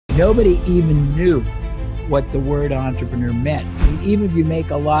nobody even knew what the word entrepreneur meant. I mean, even if you make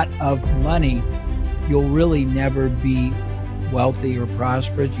a lot of money, you'll really never be wealthy or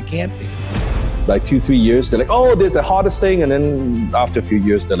prosperous. You can't be. Like 2-3 years, they're like, oh, this is the hardest thing. And then after a few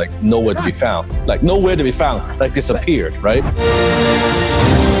years, they're like, nowhere to be found. Like nowhere to be found, like disappeared, right?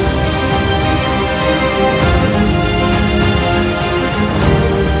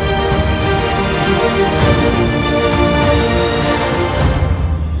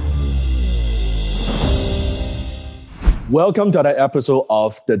 Welcome to another episode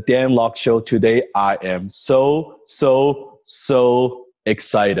of the Dan Lok Show. Today, I am so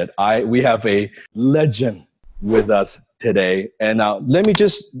excited. We have a legend with us today. And now let me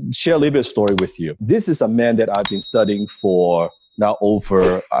just share a little bit of story with you. This is a man that I've been studying for now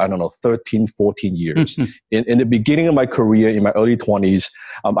over, 13, 14 years. In the beginning of my career, in my early 20s,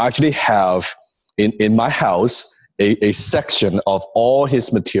 I actually have in my house a section of all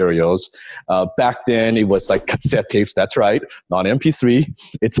his materials. Back then, it was like cassette tapes. That's right, not MP3.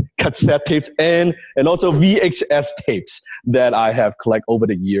 It's cassette tapes and also VHS tapes that I have collected over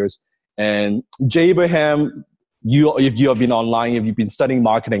the years. And Jay Abraham, if you have been online, if you've been studying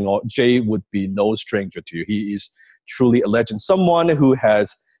marketing, Jay would be no stranger to you. He is truly a legend. Someone who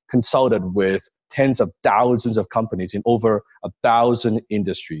has consulted with tens of thousands of companies in over 1,000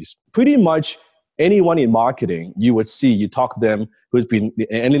 industries. Pretty much anyone in marketing, you would see, you talk to them who's been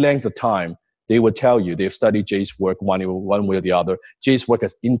any length of time, they would tell you they've studied Jay's work one way or the other. Jay's work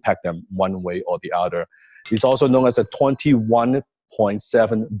has impacted them one way or the other. He's also known as a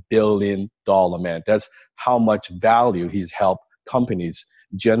 $21.7 billion man. That's how much value he's helped companies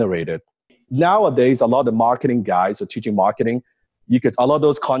generated. Nowadays, a lot of the marketing guys are teaching marketing. A lot of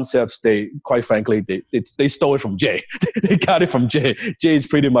those concepts, quite frankly, they stole it from Jay. They got it from Jay. Jay is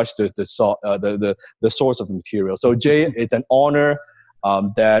pretty much the source of the material. So Jay, it's an honor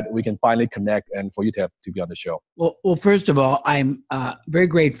that we can finally connect and for you to be on the show. Well, first of all, I'm very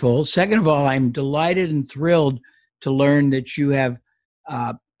grateful. Second of all, I'm delighted and thrilled to learn that you have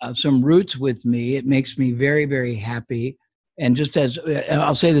some roots with me. It makes me very, very happy. And just as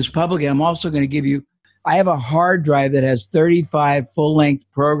I'll say this publicly, I'm also going to give you, I have a hard drive that has 35 full-length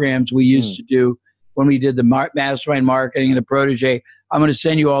programs we used to do when we did the mastermind marketing and the protege. I'm going to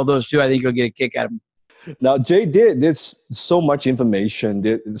send you all those too. I think you'll get a kick out of them. Now, Jay, there's so much information,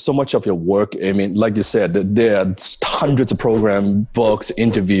 there's so much of your work. I mean, like you said, there are hundreds of programs, books,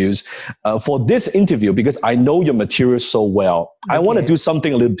 interviews. For this interview, because I know your material so well, okay, I want to do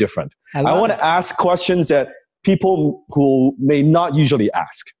something a little different. I want to ask questions that people who may not usually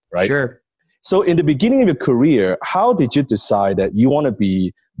ask, right? Sure. So in the beginning of your career, how did you decide that you want to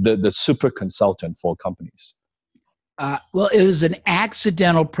be the super consultant for companies? Well, it was an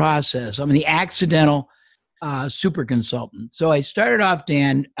accidental process. I'm the accidental super consultant. So I started off,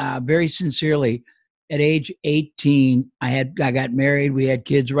 Dan, very sincerely. At age 18, I got married. We had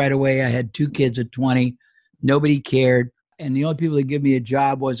kids right away. I had 2 kids at 20. Nobody cared. And the only people that give me a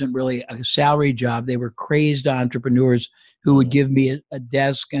job wasn't really a salary job. They were crazed entrepreneurs who would give me a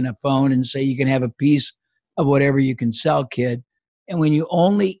desk and a phone and say, you can have a piece of whatever you can sell, kid. And when you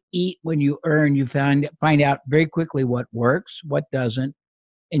only eat when you earn, you find out very quickly what works, what doesn't,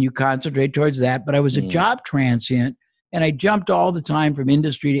 and you concentrate towards that. But I was a job transient, and I jumped all the time from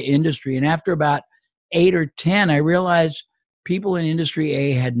industry to industry. And after about 8 or 10, I realized people in industry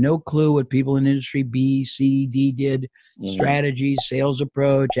A had no clue what people in industry B, C, D did. Strategy, sales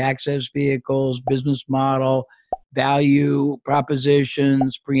approach, access vehicles, business model, value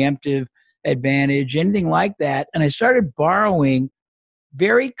propositions, preemptive advantage, anything like that. And I started borrowing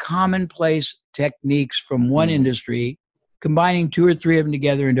very commonplace techniques from one industry, combining 2 or 3 of them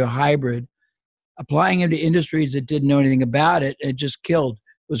together into a hybrid, applying them to industries that didn't know anything about it, and it just killed.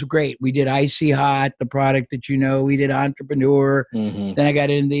 It was great. We did Icy Hot, the product that you know. We did Entrepreneur. Then I got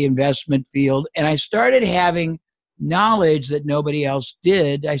into the investment field, and I started having knowledge that nobody else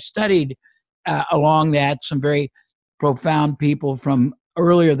did. I studied along that some very profound people from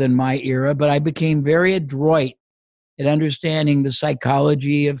earlier than my era, but I became very adroit at understanding the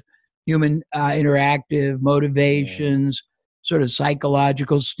psychology of human interactive motivations, sort of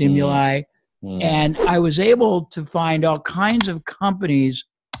psychological stimuli. And I was able to find all kinds of companies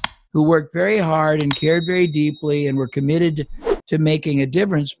who worked very hard and cared very deeply and were committed to making a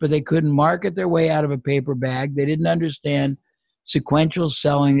difference, but they couldn't market their way out of a paper bag. They didn't understand sequential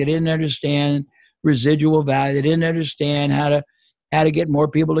selling. They didn't understand residual value. They didn't understand how to get more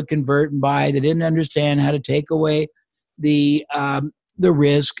people to convert and buy. They didn't understand how to take away the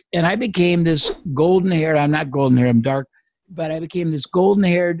risk. And I became this golden-haired, I'm not golden-haired, I'm dark, but I became this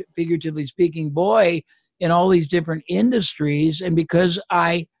golden-haired, figuratively speaking, boy in all these different industries. And because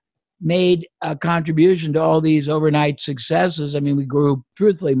I made a contribution to all these overnight successes. I mean, we grew,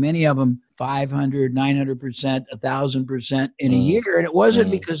 truthfully, many of them 500, 900%, 1,000% in a year. And it wasn't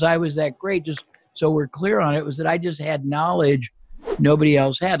because I was that great, just so we're clear on it. It was that I just had knowledge nobody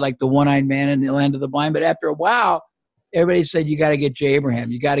else had, like the one-eyed man in the land of the blind. But after a while, everybody said, you got to get Jay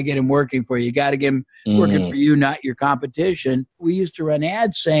Abraham. You got to get him working for you. You got to get him working for you, not your competition. We used to run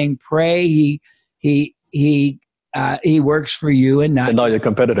ads saying, pray he works for you and not your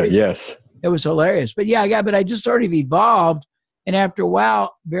competitor. Yes. It was hilarious. But yeah, but I just sort of evolved. And after a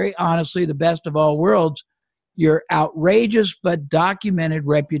while, very honestly, the best of all worlds, your outrageous but documented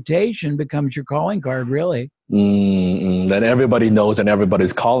reputation becomes your calling card, really. That everybody knows and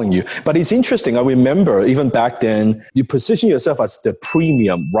everybody's calling you. But it's interesting. I remember even back then, you position yourself as the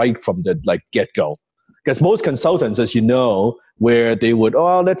premium right from the get-go. Because most consultants, as you know, where they would,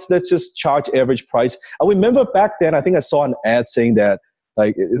 let's just charge average price. I remember back then, I think I saw an ad saying that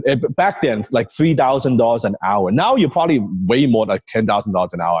back then, like $3,000 an hour. Now you're probably way more like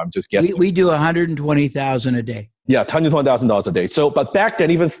 $10,000 an hour. I'm just guessing. We do $120,000 a day. Yeah, $120,000 a day. So, but back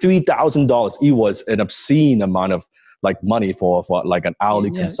then, even $3,000, it was an obscene amount of money for like an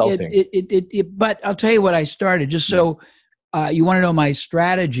hourly consulting. But I'll tell you what I started, just so you want to know my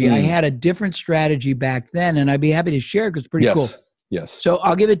strategy. I had a different strategy back then, and I'd be happy to share it because it's pretty cool. Yes. So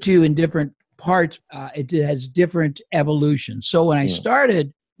I'll give it to you in different parts. It has different evolutions. So when I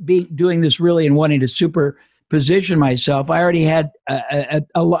started doing this really and wanting to super position myself, I already had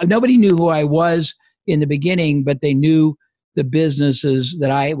a lot. Nobody knew who I was in the beginning, but they knew the businesses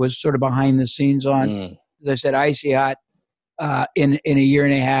that I was sort of behind the scenes on. As I said, Icy Hot in a year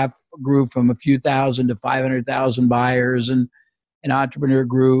and a half grew from a few thousand to 500,000 buyers, and an entrepreneur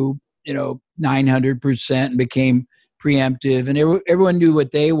grew 900% and became preemptive, and everyone knew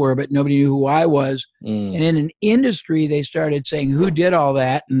what they were, but nobody knew who I was. And in an industry, they started saying, who did all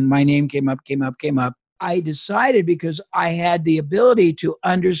that? And my name came up. I decided, because I had the ability to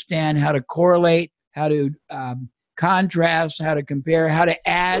understand how to correlate, how to contrast, how to compare, how to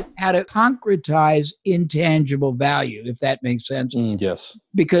add, how to concretize intangible value, if that makes sense. Yes.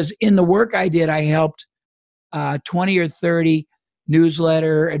 Because in the work I did, I helped 20 or 30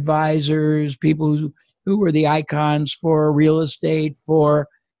 newsletter advisors, people who were the icons for real estate, for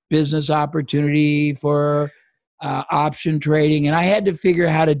business opportunity, for option trading. And I had to figure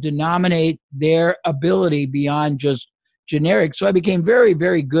out how to denominate their ability beyond just generic. So I became very,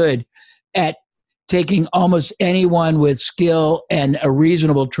 very good at taking almost anyone with skill and a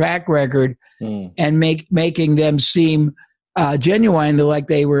reasonable track record and making them seem genuinely like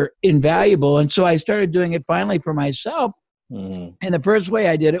they were invaluable. And so I started doing it finally for myself. And the first way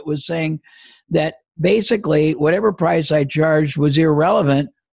I did it was saying that basically whatever price I charged was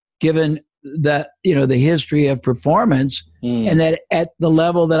irrelevant given the history of performance, and that at the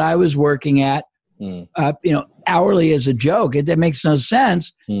level that I was working at, hourly is a joke. That makes no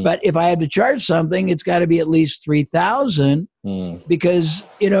sense. But if I had to charge something, it's got to be at least $3,000 because,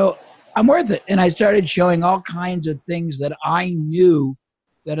 I'm worth it. And I started showing all kinds of things that I knew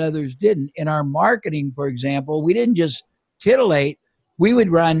that others didn't. In our marketing, for example, we didn't just titillate. We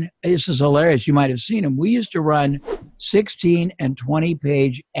would run, this is hilarious, you might have seen them. We used to run 16 and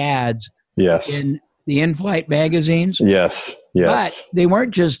 20-page ads in the in-flight magazines. Yes. But they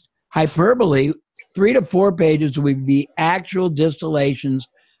weren't just hyperbole. 3 to 4 pages would be actual distillations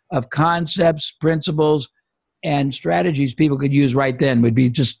of concepts, principles, and strategies people could use right then, would be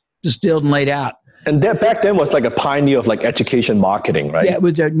just distilled and laid out. And that back then was like a pioneer of like education marketing, right? Yeah, it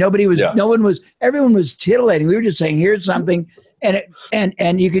was. Everyone was titillating. We were just saying, here's something,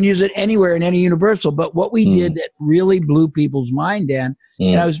 and you can use it anywhere in any universal. But what we did that really blew people's mind, Dan,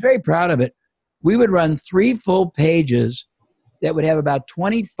 and I was very proud of it, we would run 3 full pages that would have about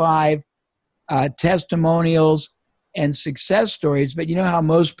 25 testimonials and success stories. But you know how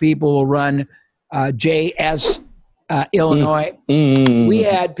most people will run JS Illinois? We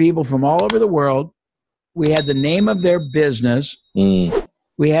had people from all over the world. We had the name of their business.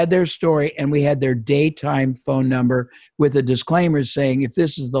 We had their story, and we had their daytime phone number with a disclaimer saying, if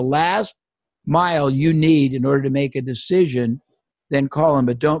this is the last mile you need in order to make a decision, then call them,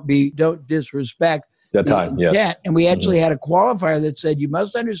 but don't disrespect that time. Yes. And we actually had a qualifier that said, you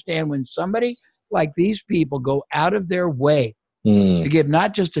must understand when somebody like these people go out of their way to give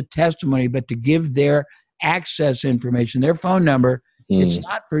not just a testimony, but to give their access information, their phone number. It's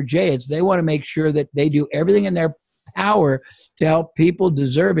not for Jay. They want to make sure that they do everything in their power to help people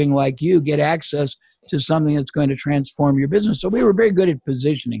deserving like you get access to something that's going to transform your business. So we were very good at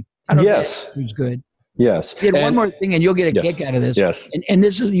positioning. I don't know if it was good. Yes. And one more thing, and you'll get a kick out of this. Yes. And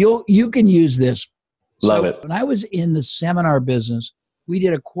this is, you can use this. Love it. When I was in the seminar business, we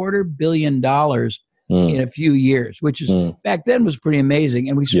did $250 million in a few years, which is back then was pretty amazing.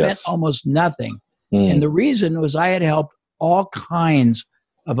 And we spent almost nothing. And the reason was I had helped all kinds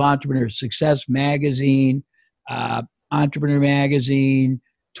of entrepreneurs, Success Magazine, Entrepreneur Magazine,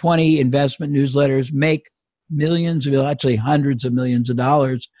 20 investment newsletters, make millions of, actually hundreds of millions of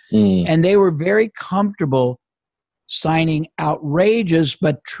dollars. And they were very comfortable signing outrageous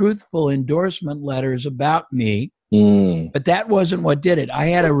but truthful endorsement letters about me. But that wasn't what did it. I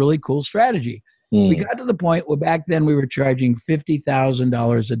had a really cool strategy. We got to the point where back then we were charging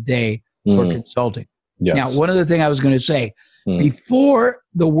 $50,000 a day for consulting. Now, one other thing I was going to say, before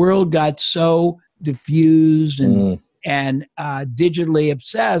the world got so diffused and digitally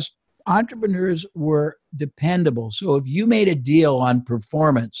obsessed, entrepreneurs were dependable. So if you made a deal on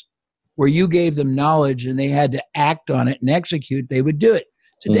performance where you gave them knowledge and they had to act on it and execute, they would do it.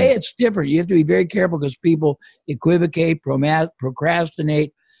 Today, it's different. You have to be very careful because people equivocate,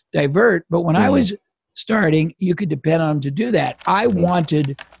 procrastinate, divert. But when I was starting, you could depend on them to do that. I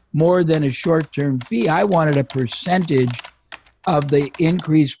wanted more than a short-term fee. I wanted a percentage of the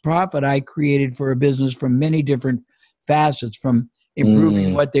increased profit I created for a business from many different facets, from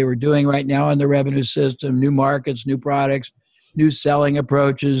improving what they were doing right now in the revenue system, new markets, new products, new selling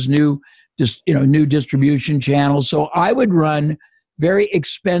approaches, new distribution channels. So I would run very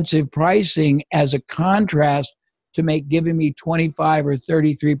expensive pricing as a contrast to make giving me 25 or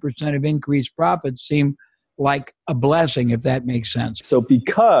 33% of increased profits seem like a blessing, if that makes sense. So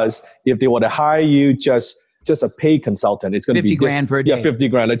because if they want to hire you just a paid consultant, it's going to be 50 grand per day. Yeah, 50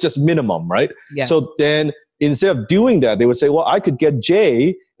 grand, just minimum, right? Yeah. So then instead of doing that, they would say, well, I could get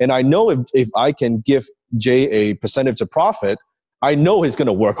Jay, and I know if I can give Jay a percentage of profit, I know he's going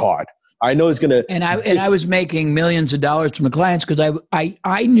to work hard. I know he's going to. And I was making millions of dollars from the clients because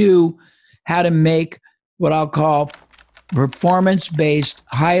I knew how to make what I'll call performance-based,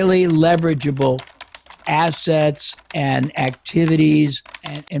 highly leverageable assets and activities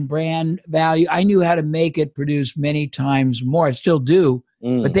and brand value. I knew how to make it produce many times more. I still do,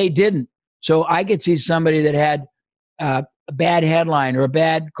 but they didn't. So I could see somebody that had a bad headline or a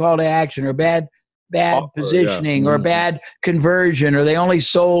bad call to action or bad positioning or bad conversion, or they only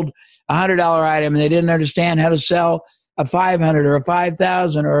sold $100 item and they didn't understand how to sell a 500 or a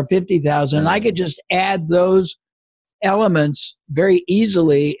 5,000 or a 50,000. And I could just add those elements very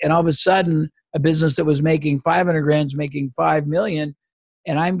easily. And all of a sudden, a business that was making 500 grand is making 5 million.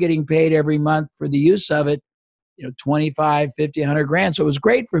 And I'm getting paid every month for the use of it, 25, 50, 100 grand. So it was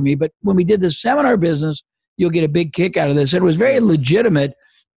great for me. But when we did the seminar business, you'll get a big kick out of this. It was very legitimate,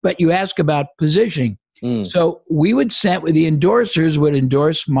 but you ask about positioning. So we would the endorsers would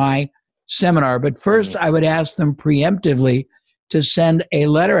endorse my seminar. But first I would ask them preemptively to send a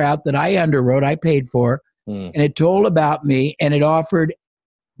letter out that I underwrote, I paid for, and it told about me, and it offered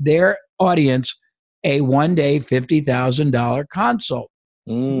their audience a one-day $50,000 consult.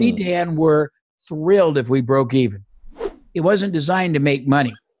 We, Dan, were thrilled if we broke even. It wasn't designed to make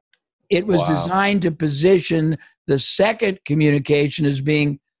money. It was designed to position the second communication as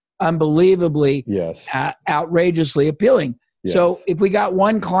being unbelievably, outrageously appealing. Yes. So if we got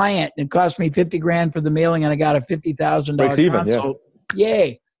one client and it cost me 50 grand for the mailing and I got a $50,000 consult,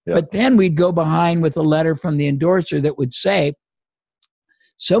 yay. Yeah. But then we'd go behind with a letter from the endorser that would say,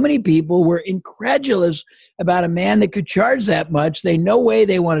 so many people were incredulous about a man that could charge that much. They no way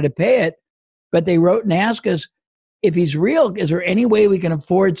they wanted to pay it, but they wrote and asked us, if he's real, is there any way we can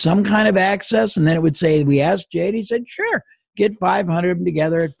afford some kind of access? And then it would say, we asked Jay, and he said, sure, get 500 of them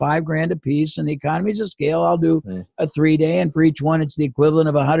together at $5 grand a piece. And the economies of scale, I'll do a 3-day. And for each one, it's the equivalent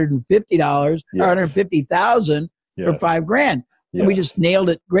of $150 or $150,000 for $5 grand. And we just nailed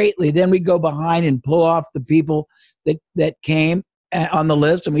it greatly. Then we'd go behind and pull off the people that came on the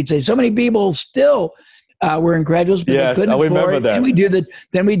list. And we'd say, so many people still were incredulous, but they couldn't afford it. And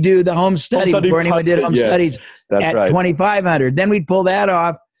then we do the home study before anyone did home studies at 2,500. Then we'd pull that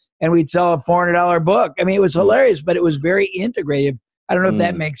off and we'd sell a $400 book. I mean, it was hilarious, but it was very integrative. I don't know if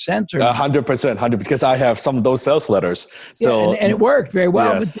that makes sense or not. 100%, because I have some of those sales letters. So and it worked very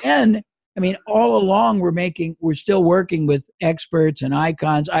well. Yes. But then, I mean, all along we're still working with experts and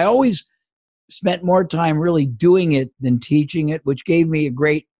icons. I always spent more time really doing it than teaching it, which gave me a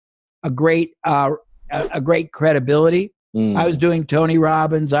great credibility. I was doing Tony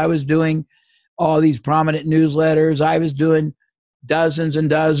Robbins. I was doing all these prominent newsletters. I was doing dozens and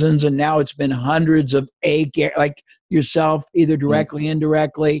dozens, and now it's been hundreds of like yourself, either directly,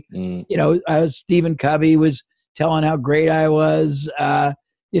 indirectly. Stephen Covey was telling how great I was.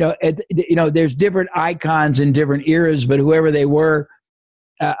 There's different icons in different eras, but whoever they were,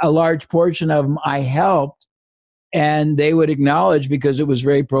 a large portion of them I helped. and they would acknowledge because it was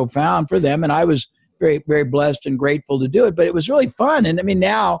very profound for them. And I was very, very blessed and grateful to do it, but it was really fun. And I mean,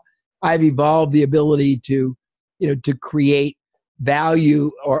 now I've evolved the ability to, to create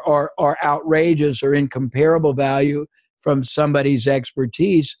value or outrageous or incomparable value from somebody's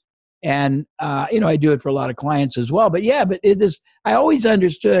expertise. And, I do it for a lot of clients as well. But yeah, but I always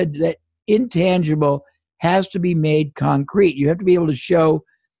understood that intangible has to be made concrete. You have to be able to show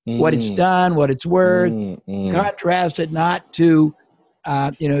what it's done, what it's worth, contrast it not to,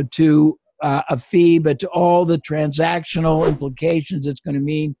 a fee, but to all the transactional implications it's going to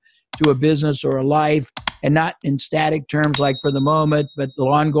mean to a business or a life, and not in static terms like for the moment, but the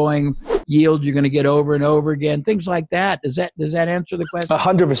ongoing yield you're going to get over and over again, things like that. Does that answer the question?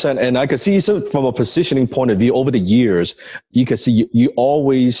 100%. And I can see, so from a positioning point of view, over the years, you can see you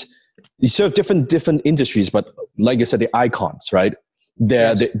serve different industries, but like I said, the icons, right?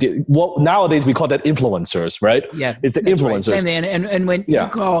 Well, nowadays we call that influencers, right? Yeah, it's the influencers. Right. And when you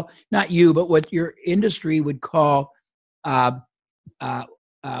call, not you, but what your industry would call,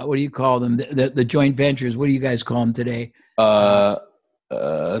 what do you call them? The joint ventures. What do you guys call them today?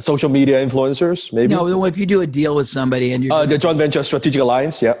 Social media influencers, maybe? No, if you do a deal with somebody and you're the joint venture strategic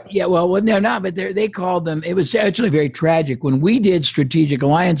alliance, yeah. Yeah, well, no, not, but they called them, it was actually very tragic. When we did strategic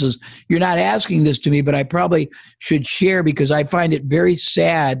alliances, you're not asking this to me, but I probably should share because I find it very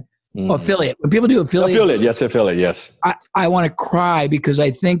sad. Affiliate. When people do affiliate, yes. I want to cry because I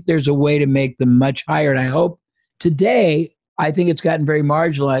think there's a way to make them much higher. And I hope today, I think it's gotten very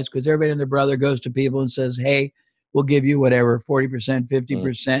marginalized because everybody and their brother goes to people and says, hey, we'll give you whatever, 40%,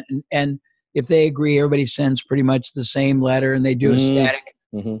 50%. And if they agree, everybody sends pretty much the same letter and they do a static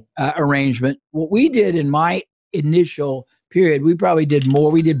arrangement. What we did in my initial period, we probably did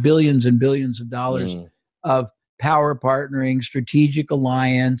more. We did billions and billions of dollars of power partnering, strategic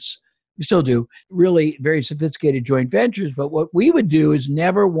alliance. We still do really very sophisticated joint ventures. But what we would do is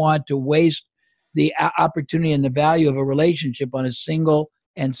never want to waste the opportunity and the value of a relationship on a single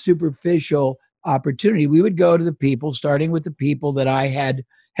and superficial opportunity. We would go to the people, starting with the people that I had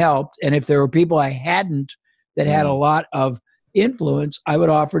helped. And if there were people I hadn't that had a lot of influence, I would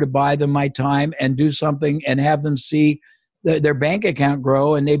offer to buy them my time and do something and have them see their bank account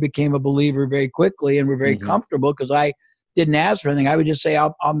grow. And they became a believer very quickly and were very comfortable because I didn't ask for anything. I would just say,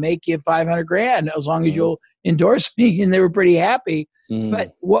 I'll make you $500,000 as long as you'll endorse me. And they were pretty happy.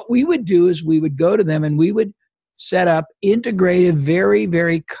 But what we would do is we would go to them and we would set up integrated, very,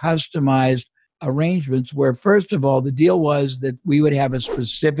 very customized arrangements where, first of all, the deal was that we would have a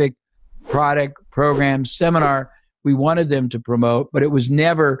specific product, program, seminar we wanted them to promote, but it was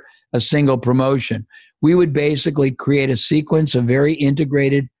never a single promotion. We would basically create a sequence of very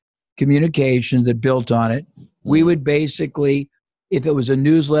integrated communications that built on it. We would basically, if it was a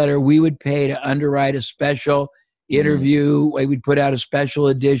newsletter, we would pay to underwrite a special interview. We would put out a special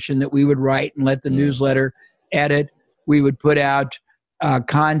edition that we would write and let the newsletter edit. We would put out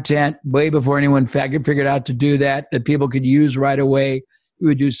content way before anyone figured out to do that people could use right away. We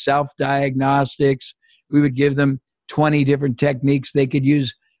would do self-diagnostics. We would give them 20 different techniques they could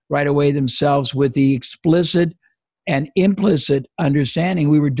use right away themselves with the explicit and implicit understanding.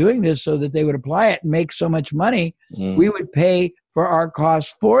 We were doing this so that they would apply it and make so much money. We would pay for our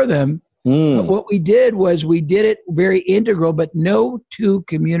costs for them. But what we did was we did it very integral, but no two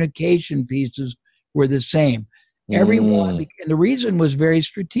communication pieces were the same. Everyone, and the reason was very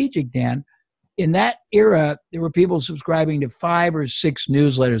strategic, Dan. In that era, there were people subscribing to 5 or 6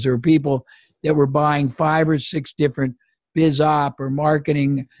 newsletters. There were people that were buying 5 or 6 different biz op or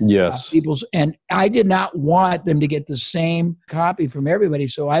marketing people's. And I did not want them to get the same copy from everybody.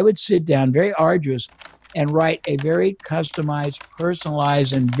 So I would sit down, very arduous, and write a very customized,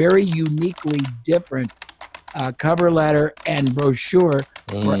 personalized, and very uniquely different cover letter and brochure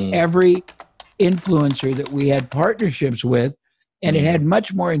for every influencer that we had partnerships with, and it had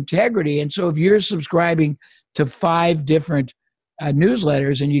much more integrity. And so if you're subscribing to 5 different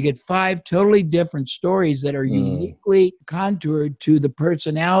newsletters and you get 5 totally different stories that are uniquely contoured to the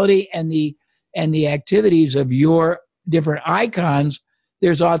personality and the activities of your different icons,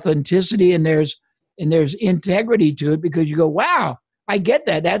 there's authenticity and there's integrity to it, because you go, wow, I get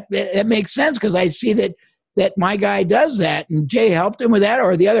that. That makes sense because I see that my guy does that and Jay helped him with that,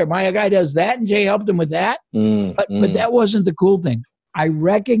 or the other, my guy does that and Jay helped him with that. But that wasn't the cool thing. I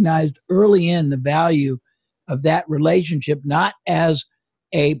recognized early in the value of that relationship, not as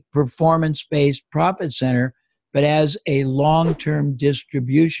a performance-based profit center, but as a long-term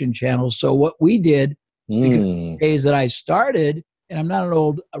distribution channel. So what we did, because the days that I started, and I'm not an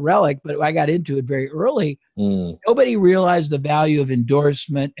old relic, but I got into it very early, nobody realized the value of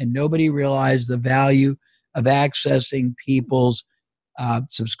endorsement and nobody realized the value of accessing people's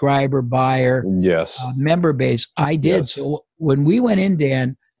subscriber, buyer, Yes. member base. I did. Yes. So when we went in,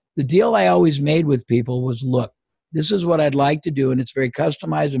 Dan, the deal I always made with people was, look, this is what I'd like to do. And it's very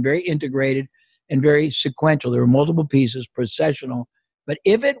customized and very integrated and very sequential. There are multiple pieces, processional. But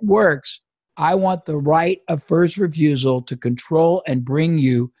if it works, I want the right of first refusal to control and bring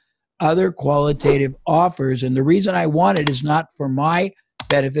you other qualitative offers. And the reason I want it is not for my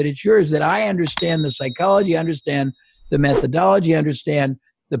benefit, it's yours, that I understand the psychology, understand the methodology, understand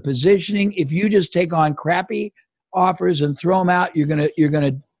the positioning. If you just take on crappy offers and throw them out, you're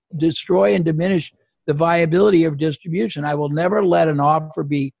gonna destroy and diminish the viability of distribution. I will never let an offer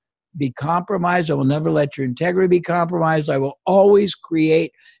be compromised. I will never let your integrity be compromised. I will always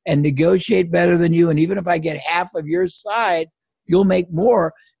create and negotiate better than you. And even if I get half of your side, you'll make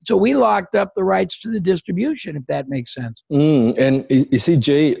more. So we locked up the rights to the distribution, if that makes sense. And you see,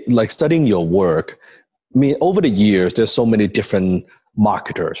 Jay, like studying your work, I mean, over the years, there's so many different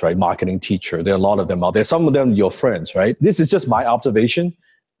marketers, right? Marketing teacher. There are a lot of them out there. Some of them your friends, right? This is just my observation.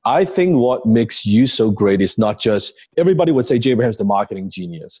 I think what makes you so great is not just, everybody would say Jay Abraham's the marketing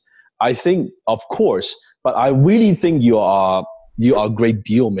genius. I think, of course, but I really think you are a great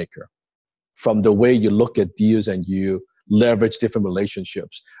deal maker from the way you look at deals and you leverage different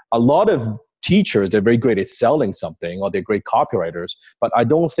relationships. A lot of teachers, they're very great at selling something or they're great copywriters, but I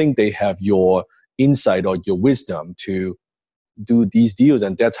don't think they have your insight or your wisdom to do these deals.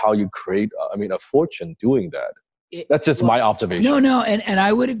 And that's how you create, a fortune doing that. That's just my observation. No, and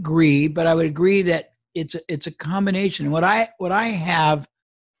I would agree, but I would agree that it's a combination. What I have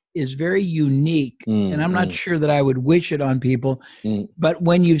is very unique, and I'm not sure that I would wish it on people. But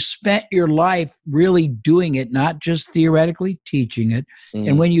when you've spent your life really doing it, not just theoretically teaching it,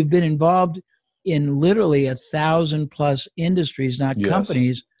 and when you've been involved in literally 1,000+ industries, not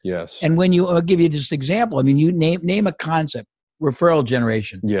companies. Yes. And when I'll give you just an example. I mean, you name a concept. Referral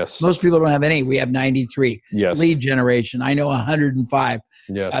generation. Yes. Most people don't have any. We have 93. Yes. Lead generation. I know 105.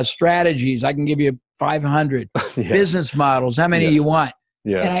 Yes. Strategies. I can give you 500. Yes. Business models. How many you want?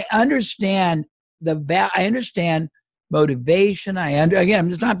 Yes. And I understand I understand motivation. Again, I'm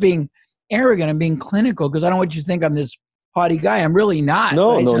just not being arrogant. I'm being clinical because I don't want you to think I'm this haughty guy. I'm really not.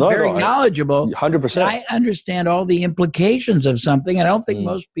 No, right? no, I'm no. very knowledgeable. 100%. I understand all the implications of something, and I don't think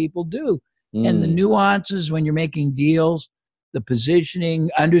most people do. And the nuances when you're making deals, the positioning,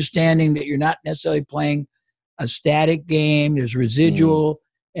 understanding that you're not necessarily playing a static game, there's residual,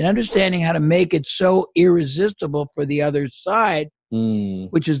 and understanding how to make it so irresistible for the other side,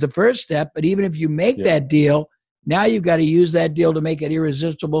 which is the first step. But even if you make that deal, now you've got to use that deal to make it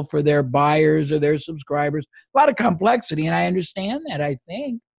irresistible for their buyers or their subscribers. A lot of complexity, and I understand that, I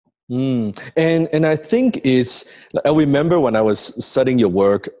think. And I think I remember when I was studying your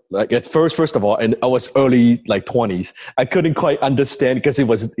work, like at first of all, and I was early like 20s, I couldn't quite understand because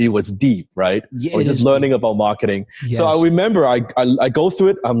it was deep, right? Yeah, I was just learning about marketing. Yes. So I remember I go through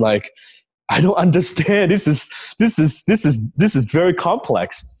it. I'm like, I don't understand. This is very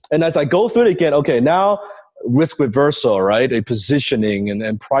complex. And as I go through it again, okay, now risk reversal, right? A positioning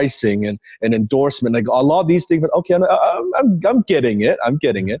and pricing and endorsement, like a lot of these things. But okay, I'm getting it. I'm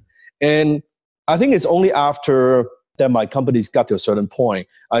getting it. And I think it's only after that my companies got to a certain point,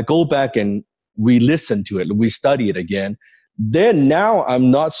 I go back and re-listen to it, re-study it again. Then now I'm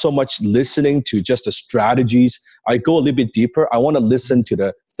not so much listening to just the strategies. I go a little bit deeper. I want to listen to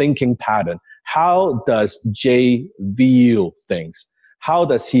the thinking pattern. How does Jay view things? How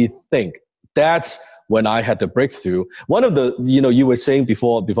does he think? That's when I had the breakthrough. One of the, you were saying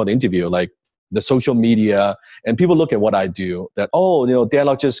before the interview, like the social media, and people look at what I do, that, Dan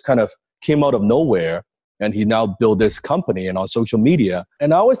Lok just kind of came out of nowhere and he now built this company and on social media.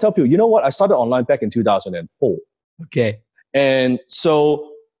 And I always tell people, you know what? I started online back in 2004. Okay. And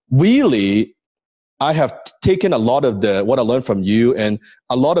so really, I have taken a lot of what I learned from you and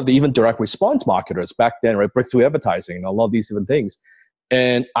a lot of the even direct response marketers back then, right? Breakthrough advertising and a lot of these different things.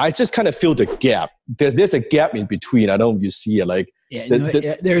 And I just kind of feel the gap. There's a gap in between. I don't know if you see it. Like,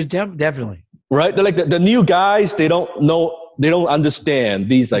 there's definitely. Right? They're like the new guys, they don't know, they don't understand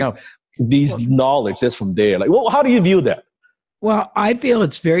these knowledge that's from there. Like, well, how do you view that? Well, I feel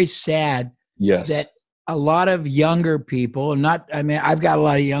it's very sad that a lot of younger people, I've got a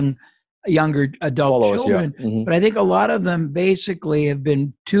lot of younger adult followers, children, but I think a lot of them basically have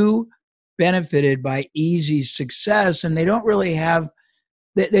been too benefited by easy success, and they don't really have.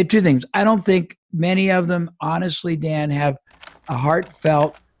 There are two things. I don't think many of them, honestly, Dan, have a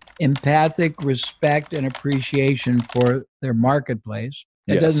heartfelt, empathic respect and appreciation for their marketplace.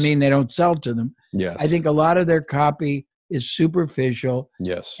 That doesn't mean they don't sell to them. Yes. I think a lot of their copy is superficial.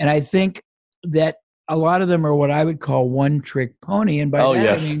 Yes. And I think that a lot of them are what I would call one-trick pony. And by Oh, that, I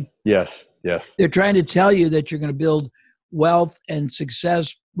yes. mean, Yes. Yes. they're trying to tell you that you're going to build wealth and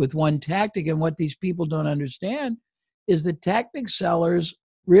success with one tactic. And what these people don't understand is the tactic sellers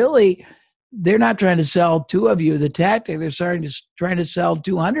really, they're not trying to sell two of you the tactic. They're trying to sell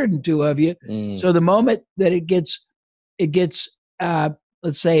 202 of you. So the moment that it gets,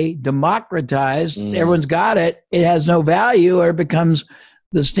 let's say, democratized, everyone's got it, it has no value or it becomes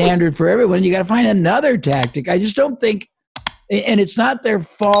the standard for everyone. You got to find another tactic. I just don't think, and it's not their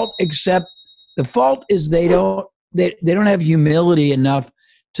fault, except the fault is they don't have humility enough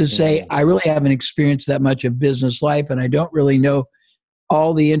to say, I really haven't experienced that much of business life and I don't really know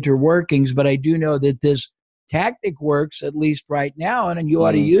all the interworkings, but I do know that this tactic works at least right now, and you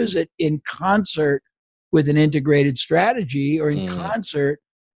ought to use it in concert with an integrated strategy or in concert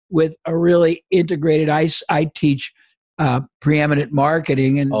with a really integrated, I teach preeminent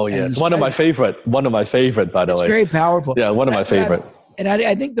marketing. And oh, yes. One of my favorite, by the way. It's very powerful. Yeah, one of my favorite. And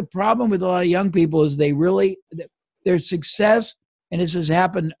I think the problem with a lot of young people is their success, and this has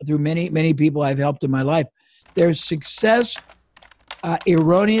happened through many, many people I've helped in my life, their success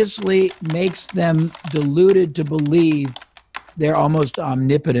erroneously makes them deluded to believe they're almost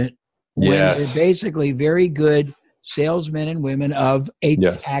omnipotent when they're basically very good salesmen and women of a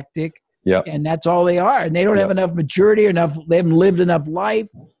tactic. Yeah. And that's all they are. And they don't have enough maturity or they haven't lived enough life.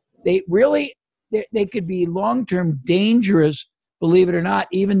 They really, they could be long-term dangerous, believe it or not,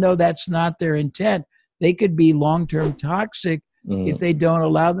 even though that's not their intent. They could be long-term toxic if they don't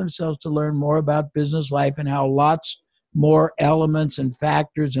allow themselves to learn more about business life and how lots more elements and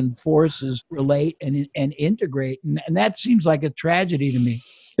factors and forces relate and integrate. And that seems like a tragedy to me.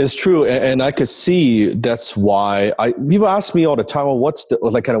 It's true. And I could see that's why people ask me all the time, well, what's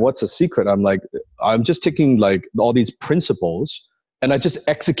the secret? I'm like, I'm just taking like all these principles and I just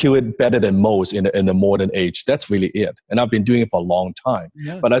execute it better than most in the modern age. That's really it. And I've been doing it for a long time.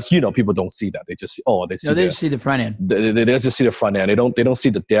 Yeah. But as you know, people don't see that. They just see, they just see the front end. They just see the front end. They don't see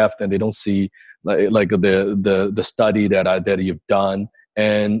the depth, and they don't see like the study that you've done.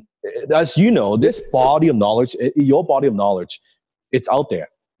 And as you know, this body of knowledge, your body of knowledge, it's out there.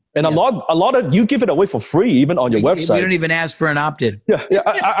 And a lot of you give it away for free, even on your website. You don't even ask for an opt-in. Yeah.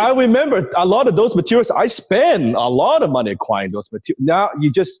 I remember a lot of those materials. I spend a lot of money acquiring those materials. Now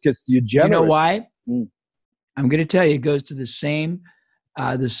because you're generous. You know why? I'm going to tell you, it goes to the same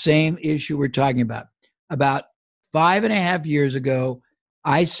issue we're talking about. About 5.5 years ago,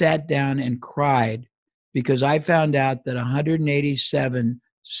 I sat down and cried because I found out that 187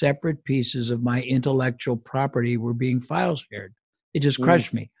 separate pieces of my intellectual property were being file shared. It just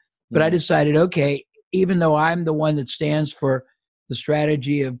crushed me. But I decided, okay, even though I'm the one that stands for the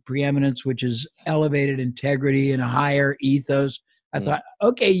strategy of preeminence, which is elevated integrity and a higher ethos, I thought,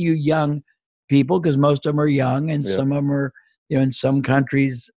 okay, you young people, because most of them are young and some of them are, in some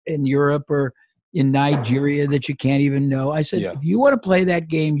countries in Europe or in Nigeria that you can't even know. I said, if you want to play that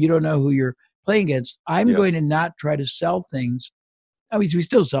game, you don't know who you're playing against. I'm going to not try to sell things. I mean, we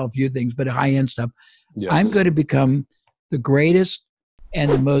still sell a few things, but high-end stuff. I'm going to become the greatest and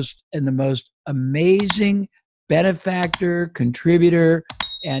the most amazing benefactor, contributor,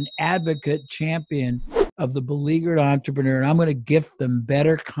 and advocate champion of the beleaguered entrepreneur. And I'm going to gift them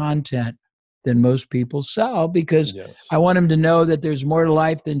better content than most people sell because I want them to know that there's more to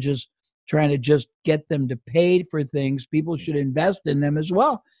life than just trying to just get them to pay for things. People should invest in them as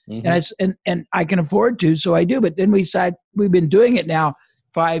well. And I can afford to, so I do. But then we've been doing it now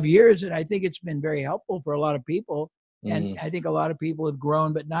 5 years, and I think it's been very helpful for a lot of people. And I think a lot of people have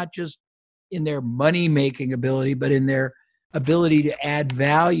grown, but not just in their money-making ability, but in their ability to add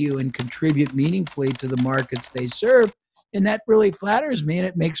value and contribute meaningfully to the markets they serve. And that really flatters me, and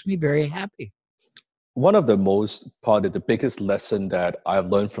it makes me very happy. One of the biggest lesson that I've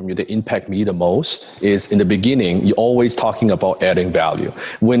learned from you that impact me the most is in the beginning, you're always talking about adding value.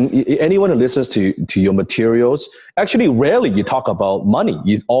 When anyone who listens to your materials, actually rarely you talk about money.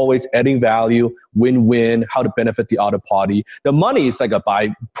 You're always adding value, win-win, how to benefit the other party. The money is like a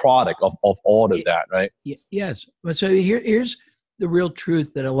byproduct of all of that, right? Yes. So here's the real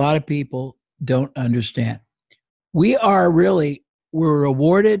truth that a lot of people don't understand. We're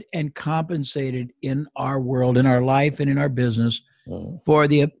rewarded and compensated in our world, in our life, and in our business for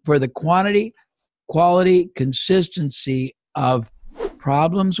the quantity, quality, consistency of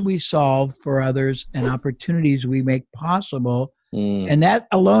problems we solve for others and opportunities we make possible. And that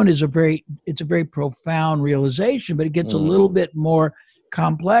alone is a very profound realization, but it gets a little bit more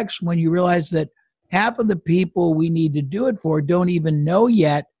complex when you realize that half of the people we need to do it for don't even know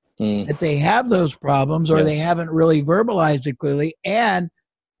yet that they have those problems, or they haven't really verbalized it clearly, and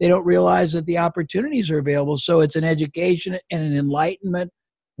they don't realize that the opportunities are available. So it's an education and an enlightenment,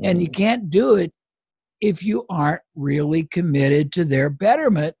 and you can't do it if you aren't really committed to their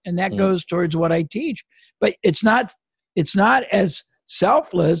betterment. And that goes towards what I teach. But it's not as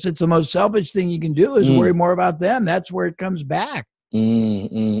selfless. It's the most selfish thing you can do is worry more about them. That's where it comes back.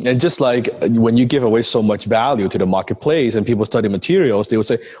 And just like when you give away so much value to the marketplace and people study materials, they will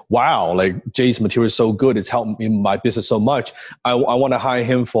say, wow, like Jay's material is so good. It's helped me in my business so much. I want to hire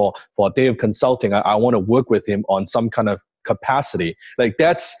him for a day of consulting. I want to work with him on some kind of capacity. Like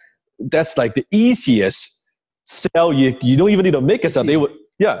that's like the easiest sell. You don't even need to make a sell.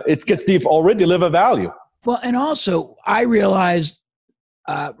 It's because they've already delivered value. Well, and also I realized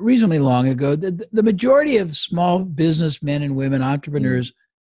reasonably long ago that the majority of small businessmen and women, entrepreneurs,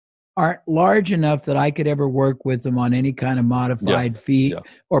 aren't large enough that I could ever work with them on any kind of modified fee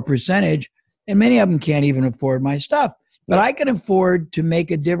or percentage. And many of them can't even afford my stuff. But I can afford to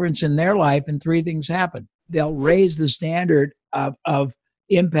make a difference in their life, and three things happen. They'll raise the standard of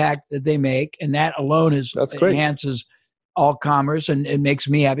impact that they make, and that alone enhances all commerce, and it makes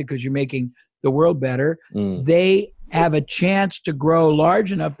me happy because you're making the world better. They have a chance to grow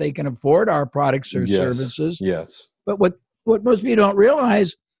large enough they can afford our products or services. Yes. But what most people don't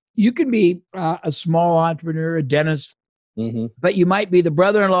realize, you can be a small entrepreneur, a dentist, but you might be the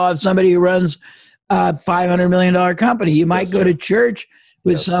brother-in-law of somebody who runs a $500 million company. You might go to church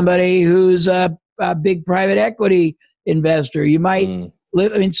with somebody who's a big private equity investor. You might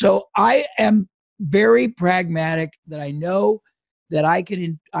live. I mean, so I am very pragmatic that I know that I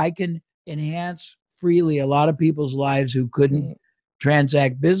can enhance freely a lot of people's lives who couldn't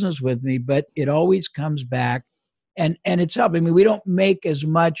transact business with me, but it always comes back and it's helping me. We don't make as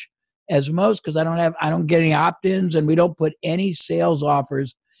much as most because I don't get any opt-ins, and we don't put any sales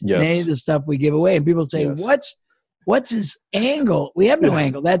offers in any of the stuff we give away. And people say, what's his angle? We have no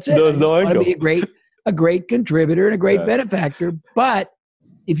angle. That's it. There's no angle. I want to be a great contributor and a great benefactor. But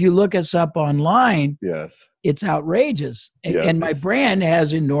if you look us up online, it's outrageous. And my brand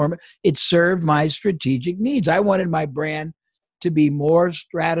has it served my strategic needs. I wanted my brand to be more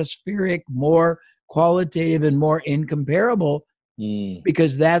stratospheric, more qualitative, and more incomparable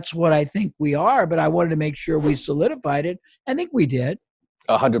because that's what I think we are. But I wanted to make sure we solidified it. I think we did.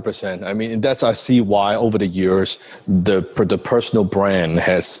 100%. I mean, I see why over the years, the personal brand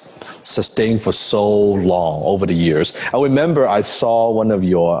has sustained for so long over the years. I remember I saw one of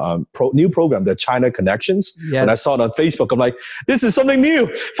your new program, the China Connections. When I saw it on Facebook, I'm like, this is something new.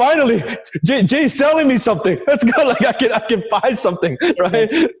 Finally, Jay's selling me something. Let's go. Like I can buy something,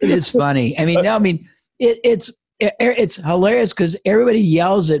 right? It is funny. I mean, it's hilarious because everybody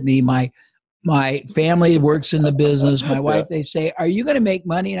yells at me. My family works in the business. My wife, they say, are you going to make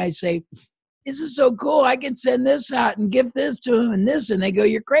money? And I say, this is so cool. I can send this out and gift this to them and this. And they go,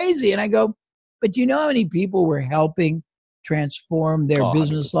 you're crazy. And I go, but you know how many people we're helping transform their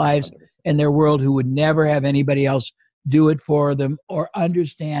business lives 100%. And their world who would never have anybody else do it for them or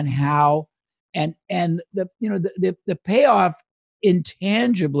understand how. And the payoff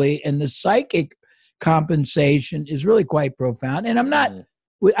intangibly and the psychic compensation is really quite profound. And I'm not,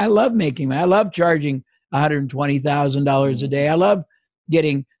 I love making money. I love charging $120,000 a day. I love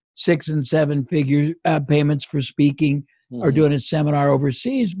getting 6 and 7 figure payments for speaking or doing a seminar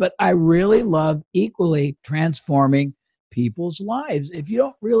overseas. But I really love equally transforming people's lives. If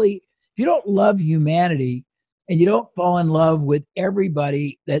you don't love humanity and you don't fall in love with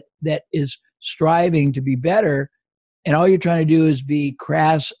everybody that is striving to be better, and all you're trying to do is be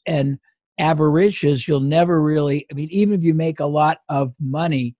crass and avaricious, you'll never really, even if you make a lot of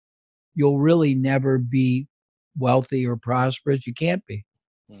money, you'll really never be wealthy or prosperous. You can't be.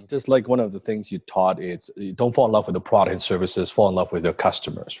 Just like one of the things you taught is you don't fall in love with the product and services, fall in love with your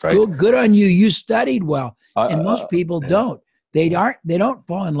customers, right? Good on you. You studied well. And most people don't. They don't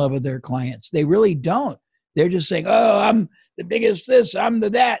fall in love with their clients. They really don't. They're just saying, oh, I'm the biggest this, I'm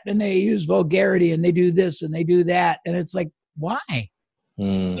the that. And they use vulgarity and they do this and they do that. And it's like, why?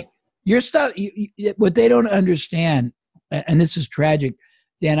 Your stuff, what they don't understand, and this is tragic,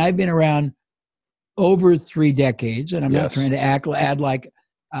 Dan, I've been around over 3 decades, and I'm not trying to add like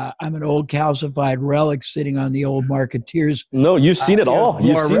I'm an old calcified relic sitting on the old marketeers. No, you've seen it all.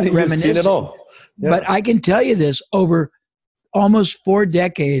 You've seen it all. Yeah. But I can tell you this, over almost 4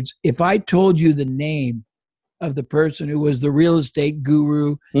 decades, if I told you the name of the person who was the real estate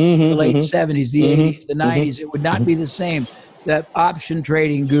guru in the late 70s, the 80s, the 90s, it would not be the same. The option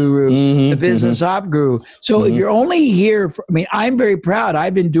trading guru, the business op guru. So if you're only here, I'm very proud.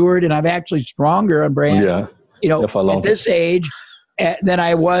 I've endured, and I'm actually stronger on brand, at this age than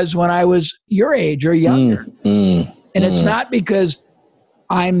I was when I was your age or younger. And it's not because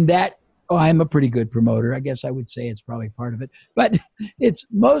I'm that. Oh, I'm a pretty good promoter. I guess I would say it's probably part of it, but it's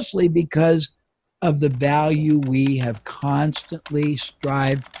mostly because of the value we have constantly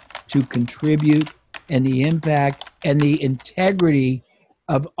strived to contribute and the impact and the integrity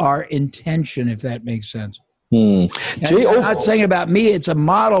of our intention, if that makes sense. Hmm. And I'm not saying about me, it's a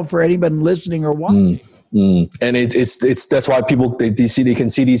model for anybody listening or watching. And it's that's why people they can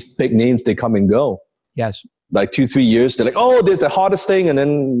see these big names, they come and go. Yes. Like 2-3 years, they're like, oh, there's the hardest thing, and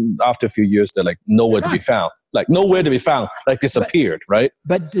then after a few years, they're like nowhere to be found. Like nowhere to be found, like disappeared, right?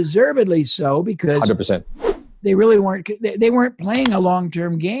 But deservedly so, because 100%. they really weren't. They weren't playing a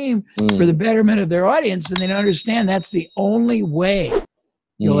long-term game for the betterment of their audience, and they don't understand that's the only way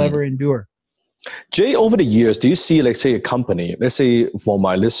you'll ever endure. Jay, over the years, do you see, like, say, a company, let's say for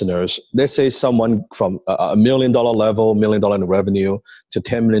my listeners, let's say someone from a $1 million level, $1 million in revenue, to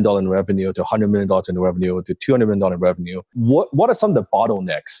 $10 million in revenue, to $100 million in revenue, to $200 million in revenue. What are some of the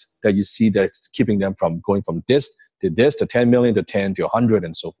bottlenecks that you see that's keeping them from going from this, to 10 million, to 10, to 100,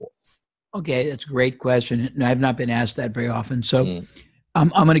 and so forth? Okay, that's a great question. And I've not been asked that very often. So I'm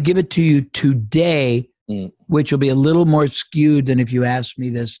going to give it to you today, which will be a little more skewed than if you asked me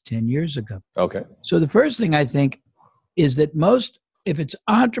this 10 years ago. Okay. So the first thing I think is that if it's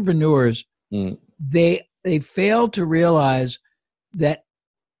entrepreneurs, they fail to realize that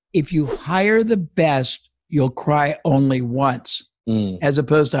if you hire the best, you'll cry only once, as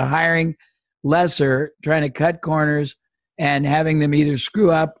opposed to hiring lesser, trying to cut corners and having them either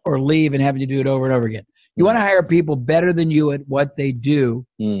screw up or leave and having to do it over and over again. You want to hire people better than you at what they do,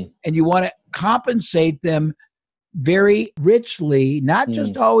 and you want to compensate them very richly, not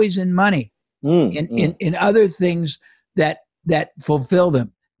just always in money, in other things that fulfill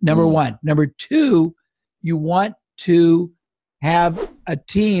them. Number one. Number two, you want to have a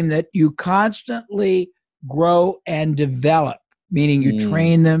team that you constantly grow and develop, meaning you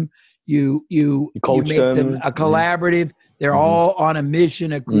train them, you coach make them a collaborative. They're all on a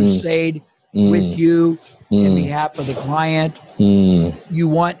mission, a crusade with you in behalf of the client. You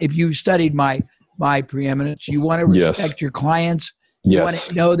want, if you studied my preeminence, you want to respect your clients. You want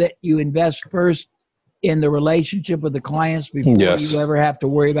to know that you invest first in the relationship with the clients before you ever have to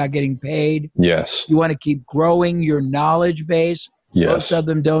worry about getting paid. Yes. You want to keep growing your knowledge base. Most of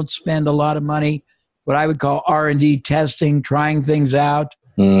them don't spend a lot of money, what I would call R&D testing, trying things out.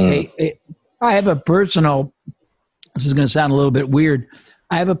 I have a personal, this is going to sound a little bit weird,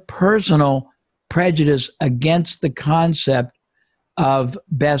 I have a personal prejudice against the concept of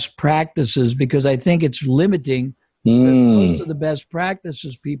best practices because I think it's limiting. Because most of the best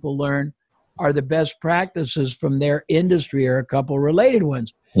practices people learn are the best practices from their industry or a couple related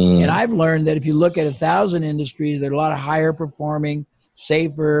ones. And I've learned that if you look at 1,000 industries, there are a lot of higher performing,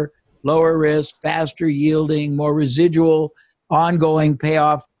 safer, lower risk, faster yielding, more residual, ongoing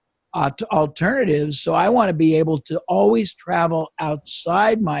payoff alternatives. So I want to be able to always travel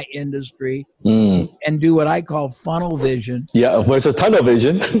outside my industry and do what I call funnel vision. Yeah, versus tunnel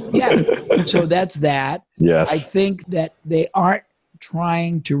vision. So that's that. Yes. I think that they aren't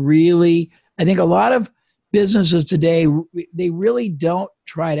trying to really, I think a lot of businesses today, they really don't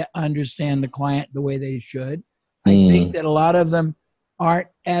try to understand the client the way they should. I think that a lot of them aren't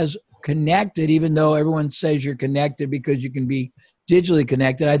as connected, even though everyone says you're connected because you can be digitally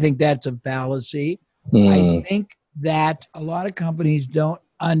connected. I think that's a fallacy. I think that a lot of companies don't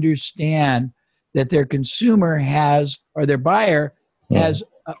understand that their consumer has, or their buyer has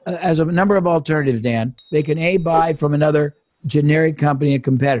a number of alternatives, Dan. They can buy from another generic company, a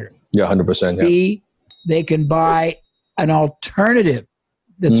competitor. Yeah, 100%. Yeah. B, they can buy an alternative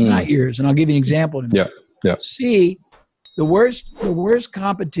that's not yours. And I'll give you an example. Yeah. C, the worst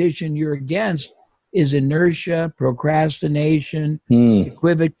competition you're against is inertia, procrastination,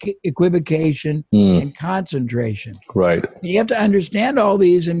 equivocation, and concentration. Right. And you have to understand all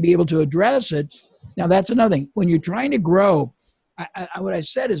these and be able to address it. Now, that's another thing. When you're trying to grow, what I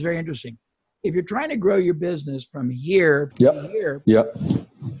said is very interesting. If you're trying to grow your business from here to here,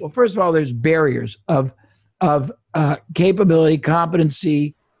 well, first of all, there's barriers of capability,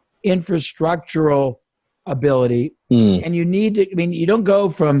 competency, infrastructural ability. And you need to, you don't go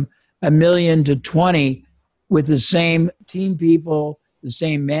from 1 million to 20 with the same team people, the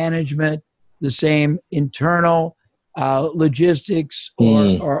same management, the same internal logistics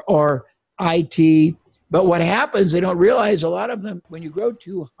or IT. But what happens, they don't realize, a lot of them, when you grow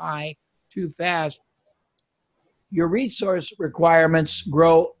too high, too fast, your resource requirements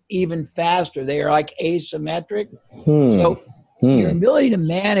grow even faster. They are like asymmetric. So your ability to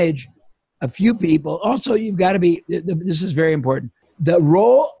manage a few people, also you've got to be, this is very important, the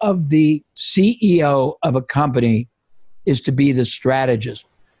role of the CEO of a company is to be the strategist,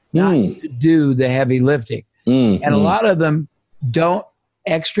 not to do the heavy lifting. And a lot of them don't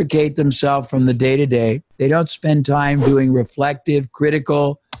extricate themselves from the day-to-day. They don't spend time doing reflective,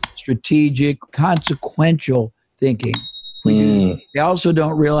 critical, strategic, consequential thinking. They also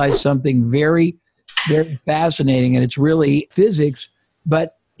don't realize something very, very fascinating, and it's really physics,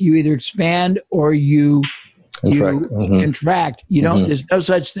 but you either expand or you contract. You don't, there's no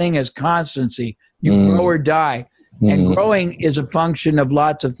such thing as constancy. You grow or die. And growing is a function of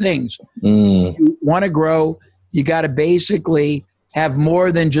lots of things. You want to grow, you got to basically have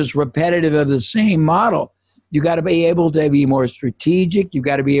more than just repetitive of the same model. You got to be able to be more strategic. You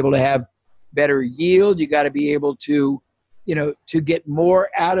got to be able to have better yield. You got to be able to, to get more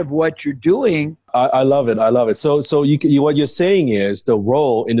out of what you're doing. I love it. I love it. So what you're saying is the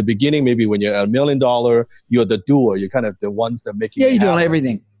role in the beginning, maybe when you're at $1 million, you're the doer. You're kind of the ones that make it happen. You're doing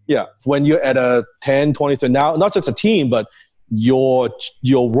everything. Yeah. When you're at a 10, 20, 30, now, not just a team, but your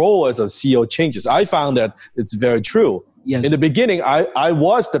role as a CEO changes. I found that it's very true. Yes. In the beginning, I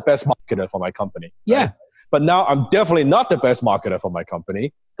was the best marketer for my company. Yeah. Right? But now I'm definitely not the best marketer for my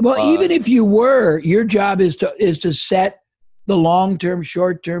company. Well, even if you were, your job is to set the long-term,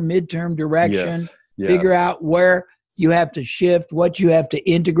 short-term, mid-term direction, figure out where you have to shift, what you have to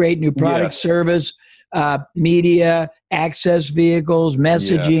integrate, new product, service, media, access vehicles,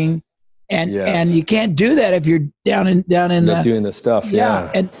 messaging. And you can't do that if you're down in not doing the stuff. Yeah.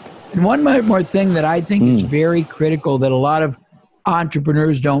 And one more thing that I think is very critical that a lot of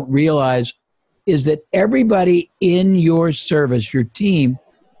entrepreneurs don't realize is that everybody in your service, your team,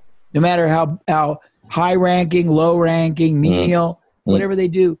 no matter how high ranking, low ranking, menial, whatever they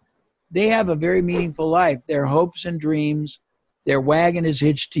do, they have a very meaningful life. Their hopes and dreams, their wagon is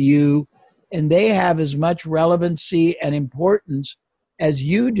hitched to you, and they have as much relevancy and importance as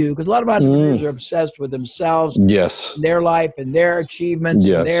you do. Because a lot of entrepreneurs are obsessed with themselves, their life and their achievements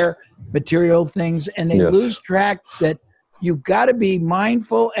and their material things, and they lose track that you've got to be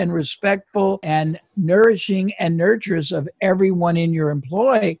mindful and respectful and nourishing and nurturous of everyone in your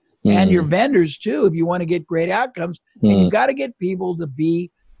employ and your vendors too, if you want to get great outcomes. And you've got to get people to be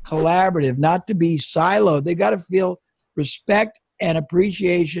collaborative, not to be siloed. They got to feel respect and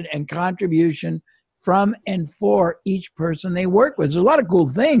appreciation and contribution from and for each person they work with. There's a lot of cool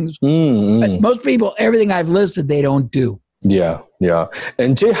things, but most people, everything I've listed, they don't do. Yeah.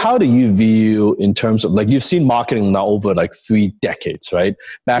 And Jay, how do you view in terms of, like, you've seen marketing now over like 3 decades, right?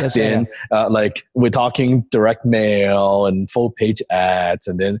 Back then, like we're talking direct mail and full page ads,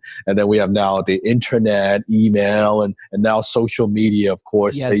 and then we have now the internet, email, and now social media, of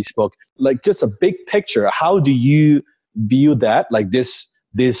course, Facebook. Like, just a big picture. How do you view that? Like these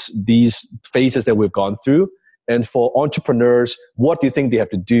phases that we've gone through, and for entrepreneurs, what do you think they have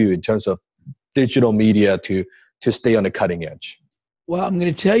to do in terms of digital media to stay on the cutting edge? Well, I'm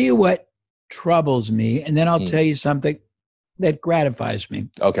going to tell you what troubles me, and then I'll tell you something that gratifies me.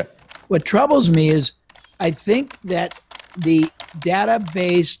 Okay. What troubles me is I think that the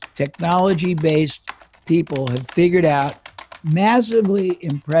data-based, technology-based people have figured out massively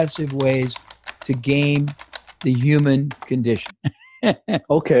impressive ways to game the human condition.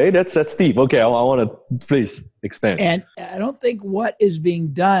 Okay, that's deep. Okay, I want to please expand. And I don't think what is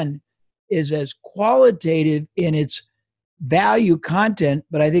being done is as qualitative in its value content,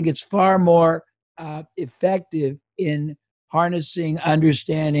 but I think it's far more effective in harnessing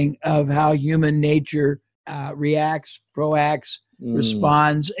understanding of how human nature reacts, proacts,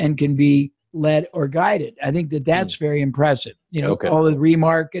 responds, and can be led or guided. I think that that's very impressive. All the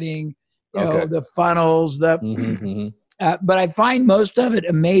remarketing, the funnels, but I find most of it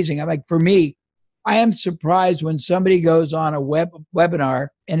amazing. I'm like, for me, I am surprised when somebody goes on a webinar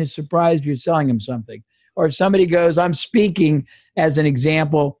and is surprised you're selling them something. Or if somebody goes, I'm speaking as an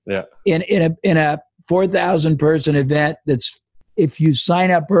example in a 4,000 person event that's, if you sign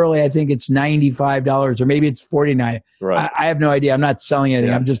up early, I think it's $95 or maybe it's $49. Right. I have no idea. I'm not selling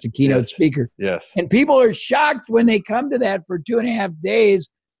anything. I'm just a keynote speaker. Yes. And people are shocked when they come to that for 2.5 days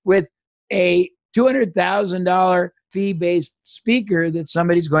with a $200,000 fee-based speaker that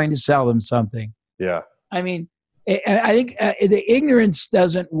somebody's going to sell them something. Yeah. I mean, I think the ignorance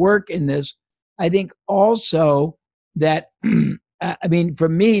doesn't work in this. I think also that, I mean, for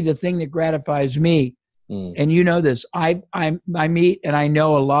me, the thing that gratifies me, and you know this, I meet and I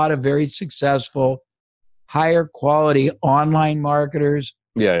know a lot of very successful, higher quality online marketers.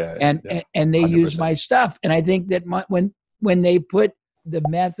 And they 100%. Use my stuff. And I think that when they put the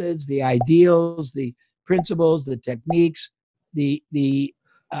methods, the ideals, the principles, the techniques, the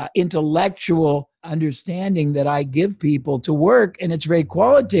intellectual understanding that I give people to work, and it's very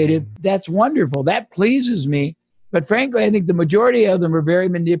qualitative, that's wonderful. That pleases me. But frankly, I think the majority of them are very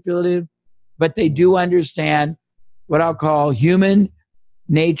manipulative, but they do understand what I'll call human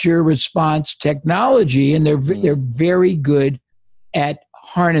nature response technology, and they're very good at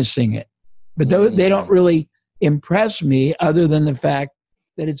harnessing it. But they don't really impress me other than the fact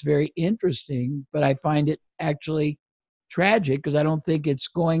that it's very interesting, but I find it actually tragic because I don't think it's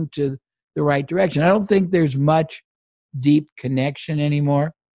going to the right direction. I don't think there's much deep connection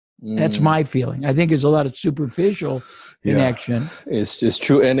anymore. That's my feeling. I think there's a lot of superficial connection. It's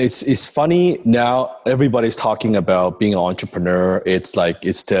true. And it's funny now, everybody's talking about being an entrepreneur. It's like,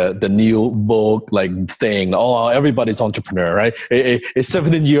 it's the new vogue like thing. Oh, everybody's entrepreneur, right? A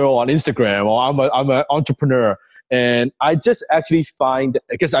 17-year-old on Instagram, or I'm an entrepreneur. And I just actually find,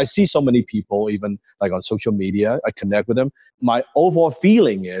 because I see so many people, even like on social media, I connect with them. My overall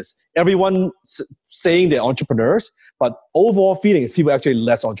feeling is everyone saying they're entrepreneurs, but overall feeling is people actually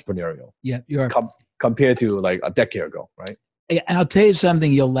less entrepreneurial. Yeah, you are. Compared to like a decade ago, right? And I'll tell you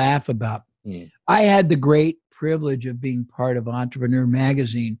something you'll laugh about. I had the great privilege of being part of Entrepreneur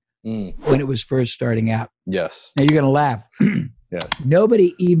Magazine when it was first starting out. Yes. Now you're going to laugh. Yes.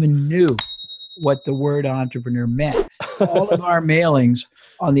 Nobody even knew what the word entrepreneur meant. All of our mailings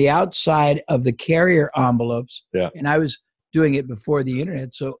on the outside of the carrier envelopes, and I was doing it before the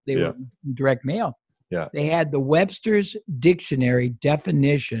internet, so they were direct mail. Yeah. They had the Webster's Dictionary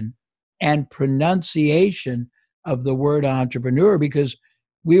definition and pronunciation of the word entrepreneur, because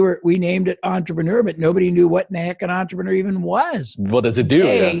we named it entrepreneur, but nobody knew what in the heck an entrepreneur even was. What does it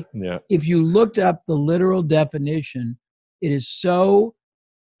do? If you looked up the literal definition, it is so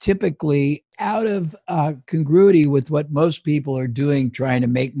typically out of congruity with what most people are doing, trying to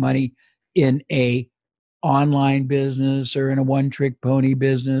make money in a online business or in a one-trick pony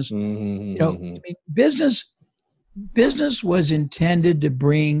business. You know, I mean, business was intended to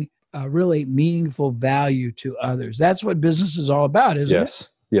bring really meaningful value to others. That's what business is all about, isn't it?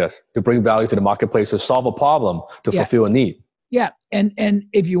 Yes. To bring value to the marketplace, to solve a problem, to fulfill a need. Yeah. And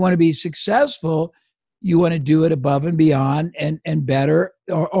if you want to be successful, you want to do it above and beyond and better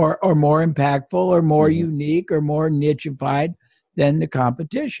or more impactful or more unique or more nicheified than the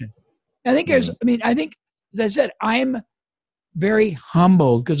competition. I think I think, as I said, I'm very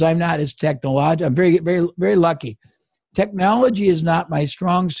humbled because I'm not as technological. I'm very, very, very lucky. Technology is not my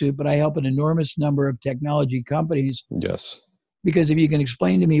strong suit, but I help an enormous number of technology companies. Yes. Because if you can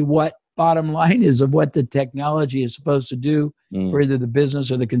explain to me what bottom line is of what the technology is supposed to do for either the business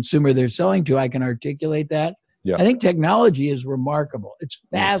or the consumer they're selling to, I can articulate that. Yeah. I think technology is remarkable. It's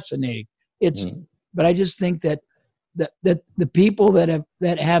fascinating. But I just think that the people that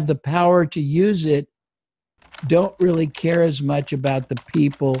have the power to use it don't really care as much about the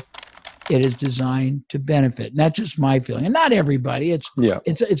people it is designed to benefit. And that's just my feeling. And not everybody. It's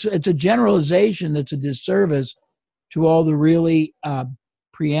a generalization that's a disservice to all the really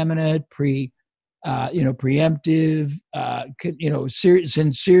preeminent, preemptive,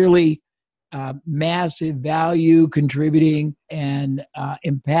 sincerely massive value contributing and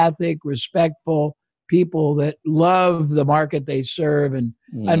empathic, respectful people that love the market they serve and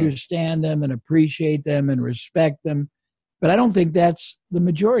understand them and appreciate them and respect them. But I don't think that's the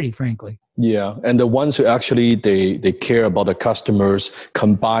majority, frankly. Yeah, and the ones who actually they care about the customers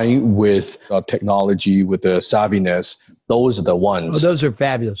combined with technology, with the savviness, those are the ones. Oh, those are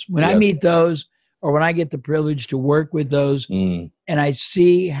fabulous. When I meet those, or when I get the privilege to work with those, and I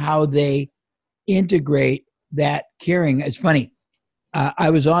see how they integrate that caring. It's funny. I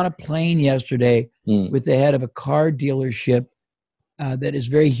was on a plane yesterday with the head of a car dealership that is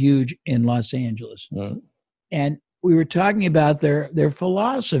very huge in Los Angeles. And we were talking about their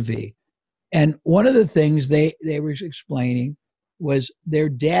philosophy. And one of the things they were explaining was their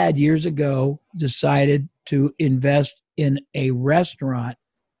dad years ago decided to invest in a restaurant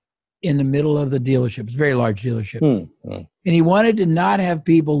in the middle of the dealership. It's a very large dealership. And he wanted to not have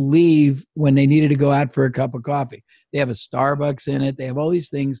people leave when they needed to go out for a cup of coffee. They have a Starbucks in it. They have all these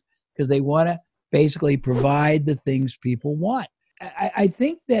things because they want to basically provide the things people want. I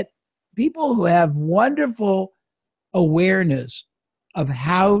think that people who have wonderful awareness of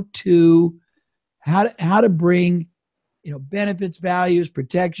how to bring, benefits, values,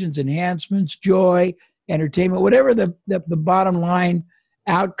 protections, enhancements, joy, entertainment, whatever the bottom line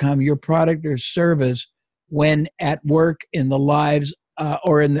outcome, your product or service, when at work, in the lives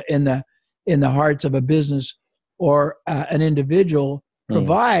or in the hearts of a business or an individual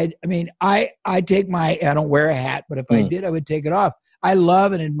provide. I mean, I don't wear a hat, but if I did, I would take it off. I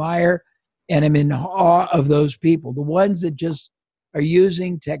love and admire and am in awe of those people, the ones that just are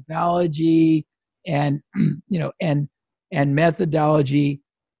using technology and methodology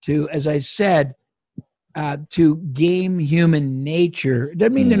to, as I said, to game human nature. It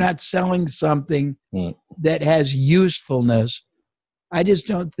doesn't mean they're not selling something that has usefulness. I just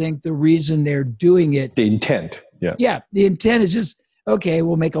don't think the reason they're doing it. The intent. Yeah. Yeah. The intent is just, okay,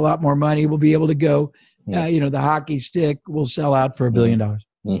 we'll make a lot more money. We'll be able to go, the hockey stick will sell out for $1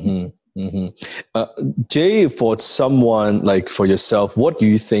 billion. Jay, for someone like for yourself, what do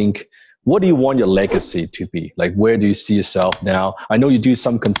you think? What do you want your legacy to be? Like, where do you see yourself now? I know you do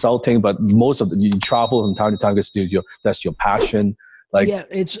some consulting, but most of you travel from time to time because that's your passion. Like,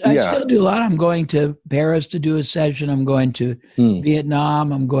 I still do a lot. I'm going to Paris to do a session. I'm going to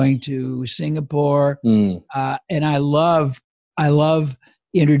Vietnam. I'm going to Singapore. And I love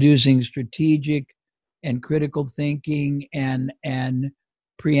introducing strategic and critical thinking and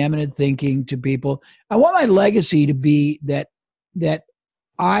preeminent thinking to people. I want my legacy to be that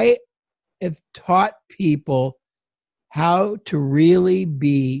I have taught people how to really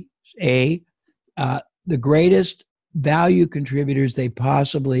be the greatest value contributors they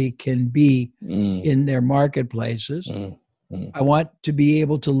possibly can be in their marketplaces. I want to be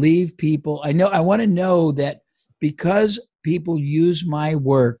able to leave people. I want to know that because people use my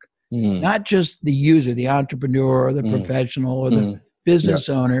work, not just the user, the entrepreneur or the professional or the business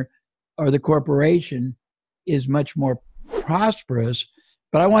owner or the corporation is much more prosperous,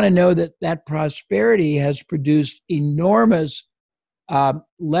 but I want to know that that prosperity has produced enormous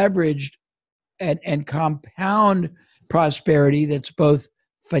leveraged and compound prosperity that's both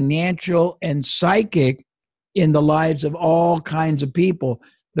financial and psychic in the lives of all kinds of people,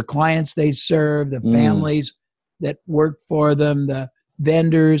 the clients they serve, the families that work for them, the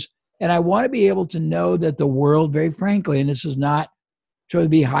vendors. And I want to be able to know that the world, very frankly, and this is not trying to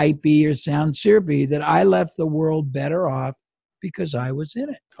be hypey or sound syrupy, that I left the world better off because I was in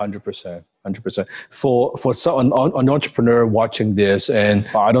it. 100%. 100%. For an entrepreneur watching this, and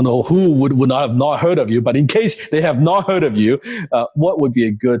I don't know who would not heard of you, but in case they have not heard of you, what would be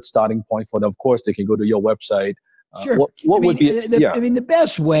a good starting point for them? Of course, they can go to your website. Sure. The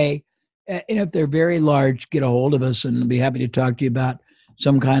best way, if they're very large, get a hold of us and we'll be happy to talk to you about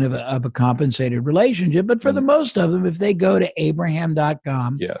some kind of a compensated relationship. But for the most of them, if they go to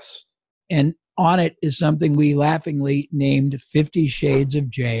abraham.com, yes, and on it is something we laughingly named 50 Shades of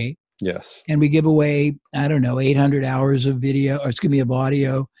Jay. Yes. And we give away, 800 hours of video, of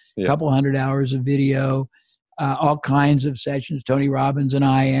audio, a couple hundred hours of video, all kinds of sessions. Tony Robbins and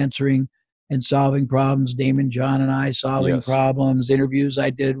I answering and solving problems. Damon John and I solving problems. Interviews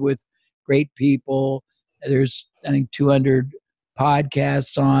I did with great people. There's, I think, 200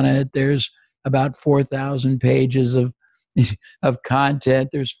 podcasts on it. There's about 4,000 pages of content.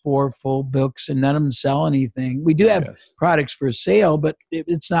 There's 4 full books and none of them sell anything. We do have products for sale, but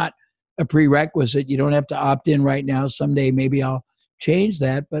it's not a prerequisite. You don't have to opt in right now. Someday maybe I'll change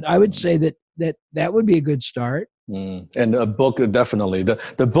that, but I would say that would be a good start. And a book, definitely.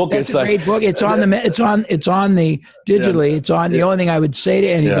 The book is a great book. It's on the digitally. It's on the only thing I would say to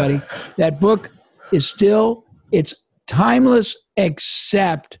anybody. That book is still, it's timeless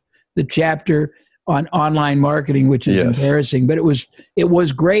except the chapter on online marketing, which is embarrassing, but it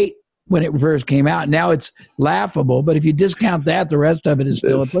was great when it first came out. Now it's laughable, but if you discount that, the rest of it is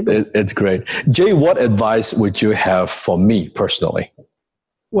still applicable. It's great. Jay, what advice would you have for me personally?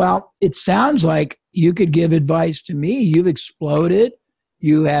 Well, it sounds like you could give advice to me. You've exploded.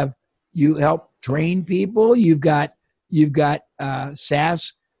 You help train people. You've got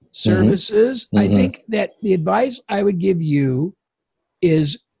SaaS services. I think that the advice I would give you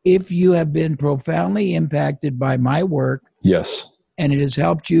is, if you have been profoundly impacted by my work, and it has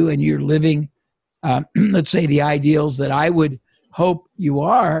helped you and you're living, let's say, the ideals that I would hope you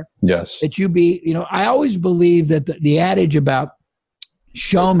are, that you be, I always believe that the adage about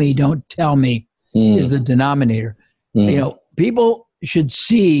show me, don't tell me is the denominator. People should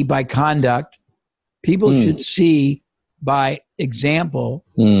see by conduct. People should see by example.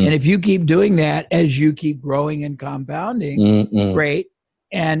 And if you keep doing that as you keep growing and compounding, great.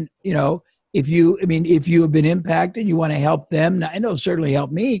 And, if you have been impacted, you want to help them, and it'll certainly help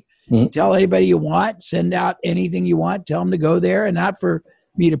me. Tell anybody you want, send out anything you want, tell them to go there, and not for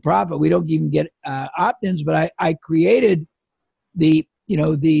me to profit. We don't even get opt-ins, but I created the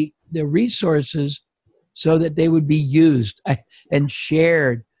resources so that they would be used and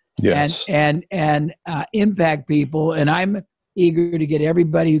shared and impact people. And I'm eager to get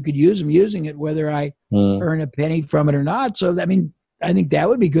everybody who could use them using it, whether I earn a penny from it or not. So, I think that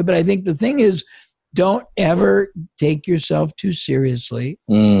would be good. But I think the thing is, don't ever take yourself too seriously.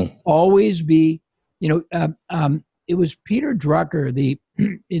 Always be, it was Peter Drucker, the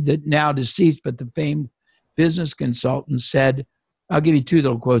now deceased, but the famed business consultant, said, I'll give you 2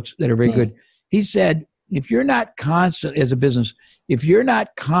 little quotes that are very good. He said, If you're not constant as a business, if you're not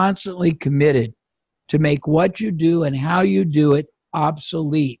constantly committed to make what you do and how you do it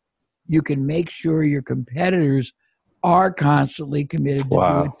obsolete, you can make sure your competitors are constantly committed to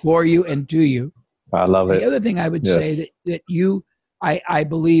do it for you and to you. I love it. The other thing I would say that you, I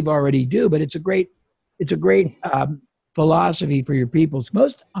believe already do, but it's a great philosophy for your people.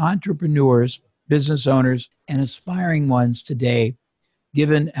 Most entrepreneurs, business owners, and aspiring ones today,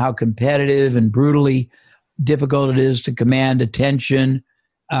 given how competitive and brutally difficult it is to command attention,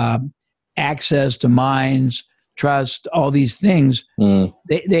 access to minds, trust, all these things,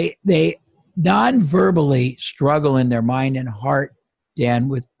 they non-verbally struggle in their mind and heart, Dan,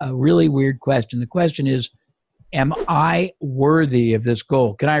 with a really weird question. The question is, am I worthy of this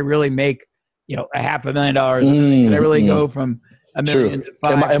goal? Can I really make, $500,000? Can I really go from $1 million to $5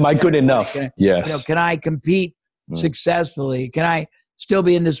 million? Am I good enough? Yes. Can I compete successfully? Can I still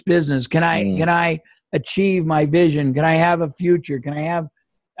be in this business? Can I achieve my vision? Can I have a future? Can I have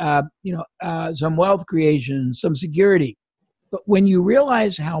some wealth creation, some security? But when you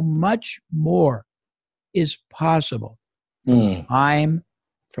realize how much more is possible from time,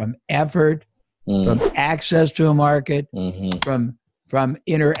 from effort, from access to a market, from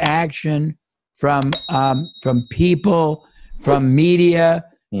interaction, from people, from media,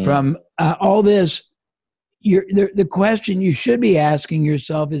 from all this, the question you should be asking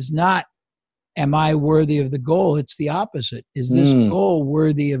yourself is not, am I worthy of the goal? It's the opposite. Is this goal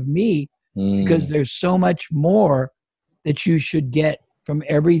worthy of me? Because there's so much more that you should get from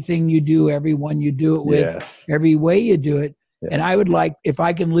everything you do, everyone you do it with, every way you do it. And I would like, if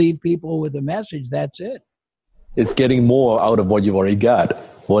I can leave people with a message, that's it. It's getting more out of what you've already got,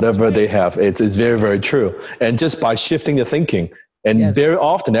 whatever they have. It's very, very true. And just by shifting the thinking, and very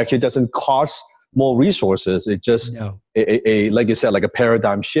often actually it doesn't cost more resources. It just, like you said, like a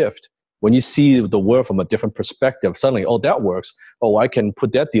paradigm shift. When you see the world from a different perspective, suddenly, oh, that works. Oh, I can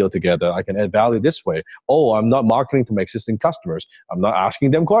put that deal together. I can add value this way. Oh, I'm not marketing to my existing customers. I'm not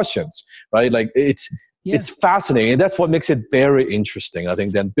asking them questions, right? Like it's fascinating. And that's what makes it very interesting. I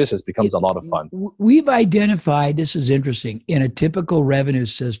think then business becomes a lot of fun. We've identified, this is interesting, in a typical revenue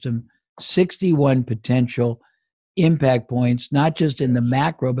system, 61 potential impact points, not just in the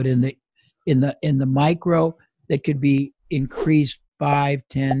macro, but in the micro that could be increased 5,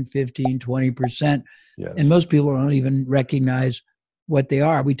 10, 15, 20%. And most people don't even recognize what they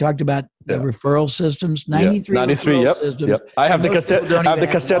are. We talked about the referral systems, 93 referral systems. Yep. I have the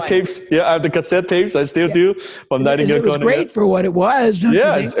cassette tapes. Yeah, I have the cassette tapes. I still do. From Nightingale. It was great for what it was, don't you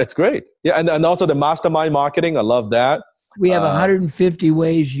think? It's great. Yeah, and also the mastermind marketing. I love that. We have 150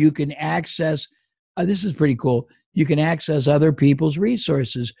 ways you can access. This is pretty cool. You can access other people's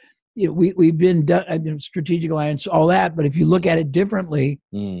resources. We've been done strategic alliance, all that. But if you look at it differently,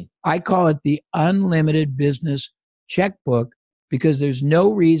 I call it the unlimited business checkbook, because there's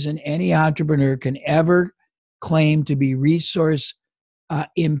no reason any entrepreneur can ever claim to be resource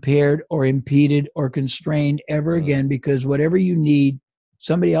impaired or impeded or constrained ever again, because whatever you need,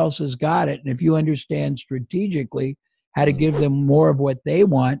 somebody else has got it. And if you understand strategically how to give them more of what they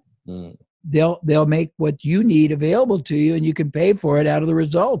want, they'll make what you need available to you, and you can pay for it out of the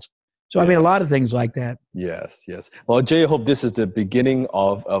results. So, I mean, a lot of things like that. Yes. Well, Jay, I hope this is the beginning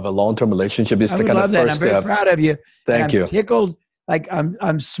of a long-term relationship. It's the kind of first step. I'm very proud of you. Thank you. I'm tickled, like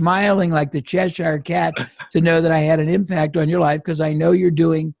I'm smiling like the Cheshire Cat to know that I had an impact on your life, because I know you're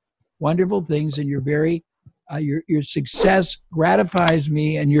doing wonderful things, and you're very, your success gratifies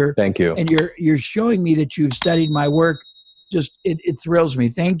me, and thank you. And you're showing me that you've studied my work. Just it thrills me.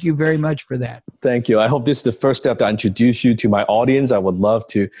 Thank you very much for that. Thank you. I hope this is the first step to introduce you to my audience. I would love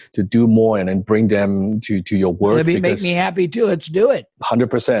to do more and then bring them to your work. Make me happy too. Let's do it.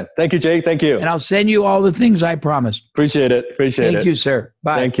 100%. Thank you, Jay. Thank you. And I'll send you all the things I promised. Appreciate it. Thank you, sir.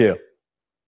 Bye. Thank you.